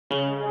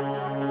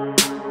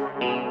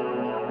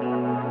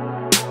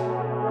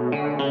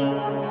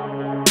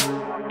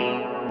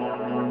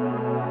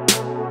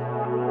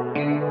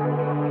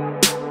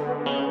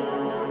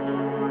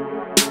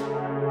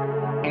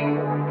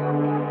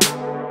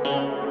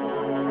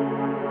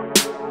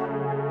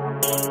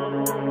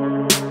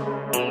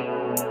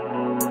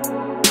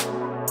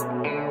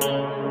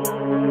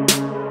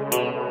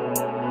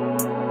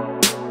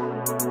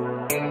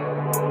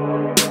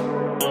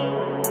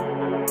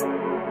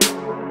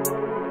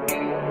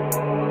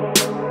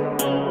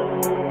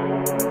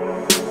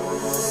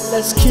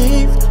Let's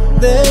keep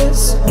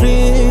this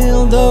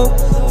real though.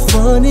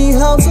 Funny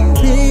how some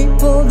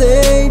people,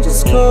 they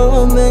just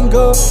come and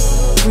go.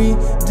 We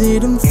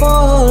didn't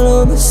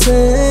follow the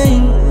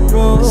same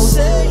road,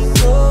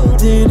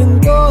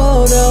 didn't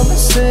go down the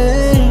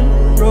same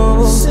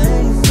road.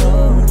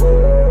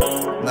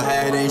 My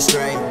head ain't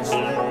straight,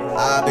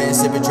 I've been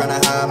sipping trying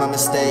to hide my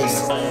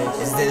mistakes.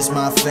 Is this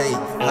my fate?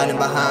 Hiding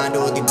behind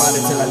all the body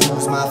till I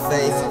lose my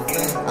faith.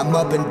 I'm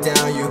up and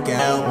down, you can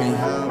help me.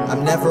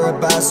 I'm never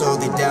about, so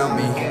they doubt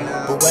me.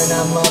 But when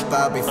I'm up,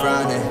 I'll be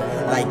frowning,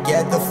 like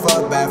get the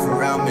fuck back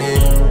around me.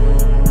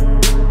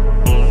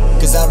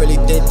 Cause I really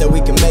think that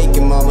we can make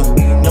it, mama.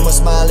 No more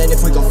smiling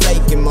if we gon'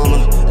 fake it,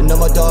 mama. And no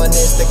more doing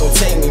this, they gon'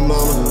 take me,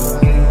 mama.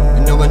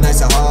 And no more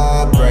nights of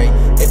heartbreak.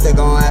 If they're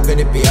gon' happen,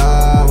 it be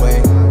our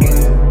way.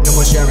 No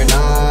more sharing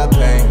our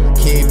pain.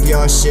 Keep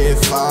your shit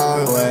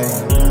far away.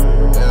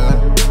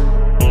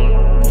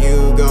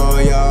 You go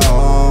your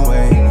own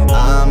way,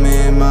 I'm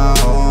in my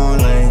own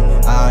lane.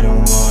 I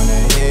don't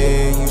wanna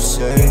hear you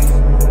say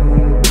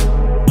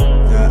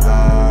that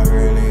I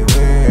really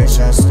wish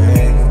I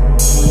stayed.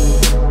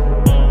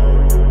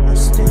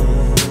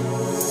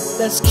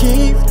 Let's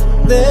keep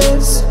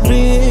this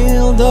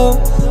real though.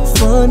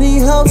 Funny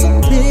how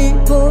some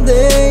people,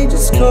 they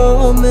just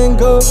come and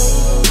go.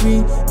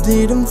 We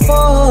didn't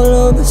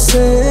follow the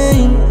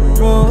same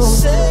road,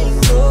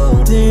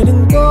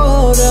 didn't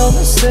go down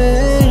the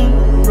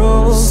same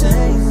road.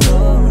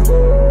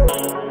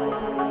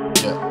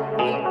 Yeah,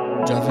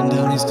 driving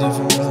down these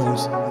different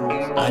roads,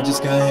 I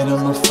just got hit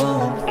on my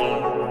phone.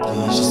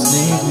 Please just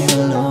leave me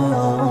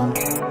alone.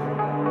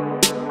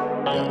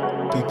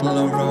 People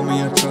around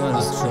me I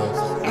trust.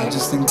 I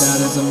just think that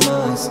is a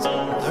must. I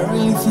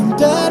really think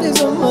that is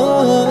a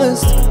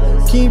must.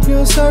 Keep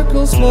your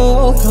circle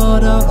small,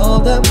 cut out all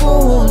that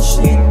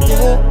bullshit,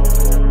 yeah.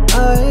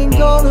 I ain't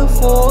gonna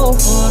fall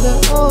for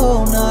that,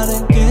 oh, not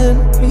again.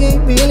 We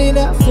ain't really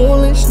that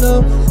foolish,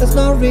 no. That's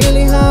not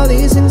really how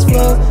these things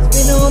flow.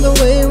 We know the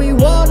way we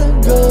wanna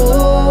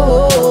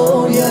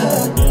go,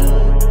 yeah.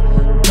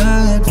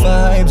 Bad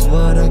vibes,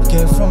 what I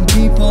get from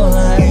people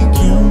like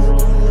you.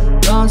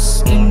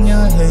 Lost in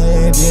your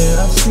head,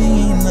 yeah, I've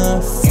seen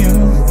a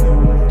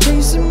few.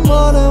 Chasing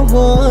what I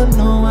want,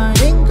 no, I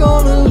ain't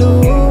gonna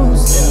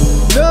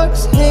lose.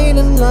 Drugs, hate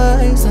and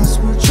lies, that's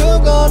what you're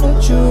gonna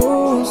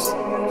choose.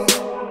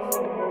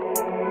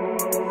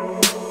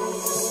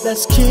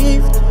 Let's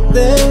keep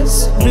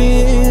this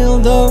real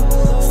though.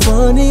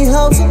 Funny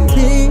how some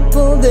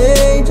people,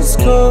 they just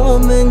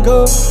come and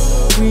go.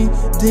 We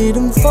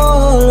didn't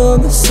follow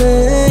the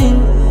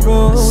same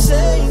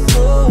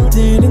road,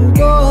 didn't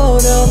go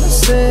down the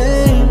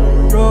same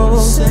road.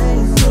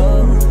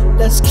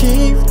 Let's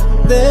keep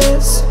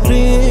this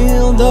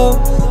real though.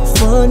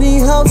 Funny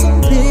how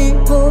some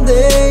people,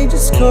 they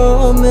just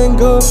come and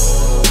go.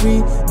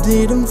 We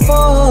didn't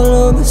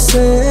follow the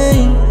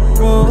same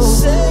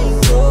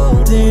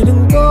road,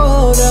 didn't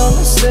go down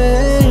the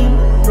same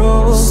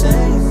road.